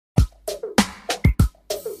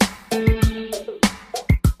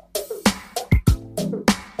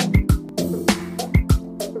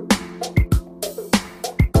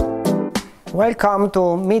Welcome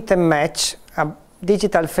to Meet and Match, a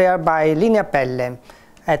digital fair by Linea Pelle.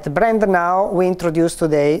 At Brand Now we introduce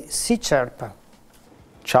today SICERP.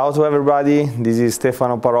 Ciao to everybody, this is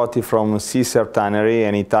Stefano Parotti from SICERP Tannery,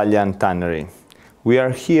 an Italian tannery. We are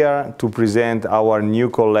here to present our new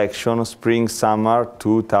collection Spring-Summer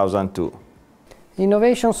 2002.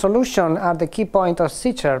 Innovation solutions are the key point of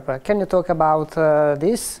SICERP. Can you talk about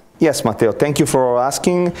this? Yes, Matteo, thank you for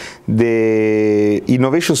asking. The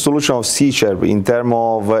innovation solution of SICERP in terms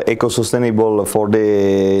of eco-sustainable for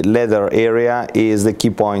the leather area is the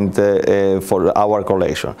key point for our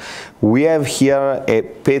collection. We have here a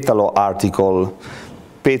petalo article.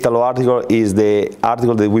 Petalo article is the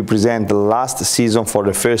article that we present last season for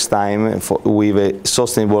the first time with a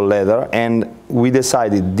sustainable leather, and we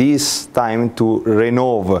decided this time to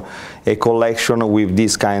renew a collection with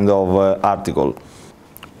this kind of article.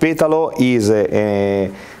 Petalo is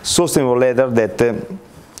a sustainable leather that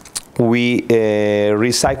we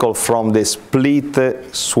recycle from the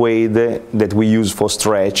split suede that we use for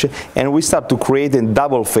stretch, and we start to create a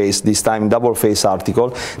double face, this time double face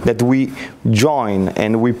article, that we join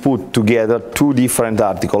and we put together two different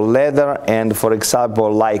articles, leather and, for example,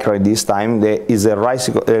 lycra. This time there is a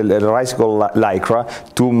recycle lycra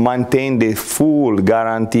to maintain the full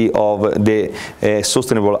guarantee of the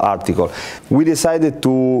sustainable article. We decided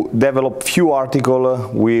to develop few articles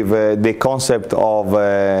with the concept of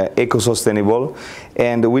eco-sustainable,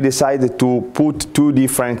 and we decided to put two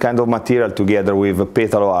different kind of material together with a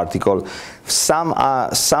petalo article. Some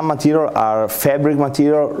material are fabric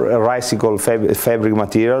material, recycled fabric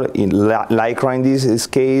material, in lycra in this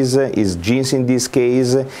case, is jeans in this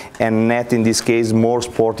case, and net in this case, more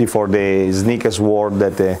sporty for the sneakers world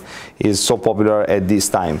that is so popular at this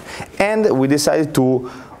time. And we decided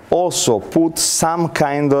to also put some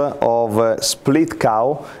kind of split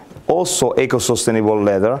cow, also eco-sustainable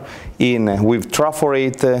leather, in with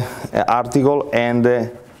traforate article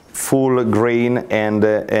and full grain and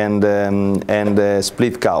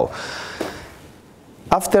split cow.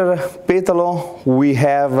 After petalo, we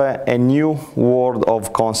have a new world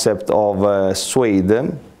of concept of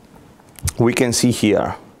suede. We can see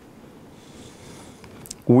here.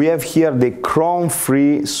 We have here the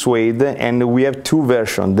chrome-free suede, and we have two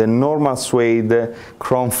versions, the normal suede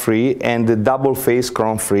chrome-free and the double-face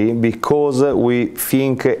chrome-free, because we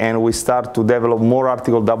think and we start to develop more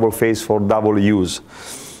article double-face for double use.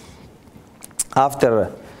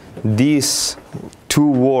 After these two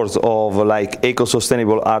words of like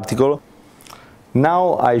eco-sustainable article,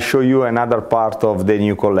 now I show you another part of the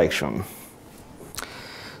new collection.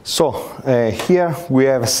 So here we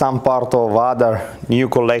have some part of other new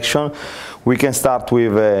collection. We can start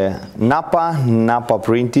with Napa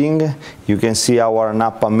printing. You can see our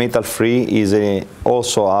Napa metal free is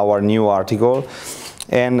also our new article,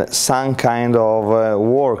 and some kind of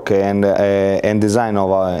work and design of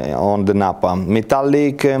on the Napa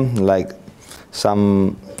metallic, like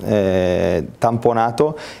some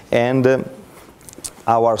tamponato, and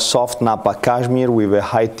our soft Napa cashmere with a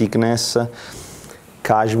high thickness.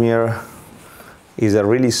 Cashmere is a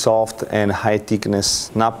really soft and high thickness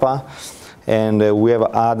Napa, and we have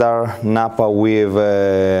other Napa with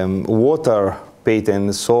water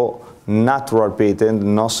patent, so natural patent,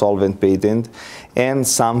 no solvent patent, and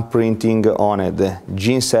some printing on it,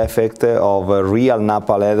 jeans effect of real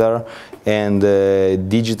Napa leather, and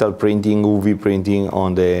digital printing, UV printing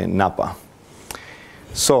on the Napa.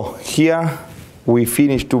 So here we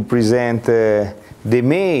finished to present the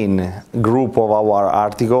main group of our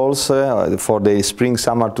articles for the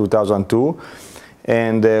Spring-Summer 2002,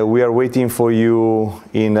 and we are waiting for you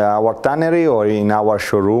in our tannery or in our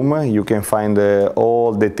showroom. You can find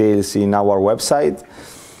all details in our website,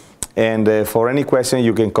 and for any question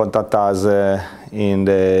you can contact us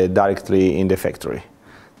directly in the factory.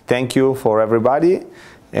 Thank you for everybody,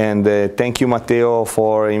 and thank you, Matteo,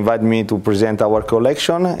 for inviting me to present our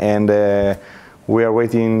collection, and we are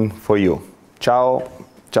waiting for you. Ciao,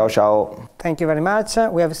 ciao, ciao. Thank you very much.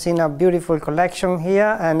 We have seen a beautiful collection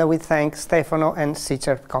here, and we thank Stefano and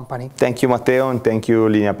SICERP company. Thank you, Matteo, and thank you,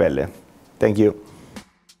 Linea Pelle. Thank you.